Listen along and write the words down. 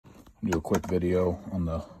Do a quick video on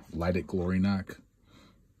the Light It Glory Knock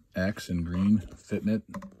X in green fit knit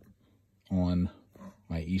on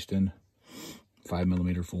my Easton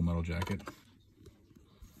 5mm full metal jacket.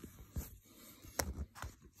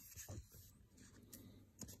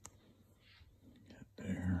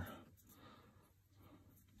 There.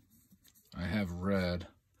 I have red.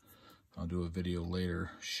 I'll do a video later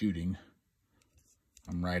shooting.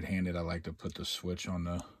 I'm right-handed. I like to put the switch on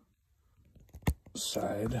the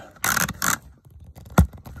side.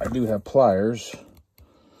 I do have pliers.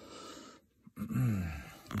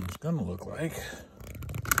 It's gonna look like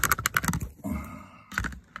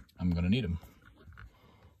I'm gonna need them.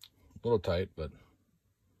 A little tight, but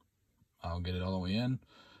I'll get it all the way in,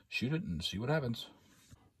 shoot it, and see what happens.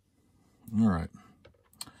 All right,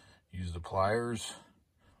 use the pliers,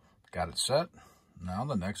 got it set. Now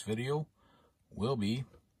the next video will be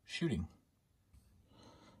shooting.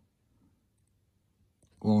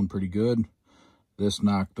 Glowing pretty good. This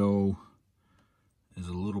knock though is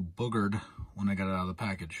a little boogered when I got it out of the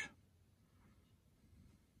package.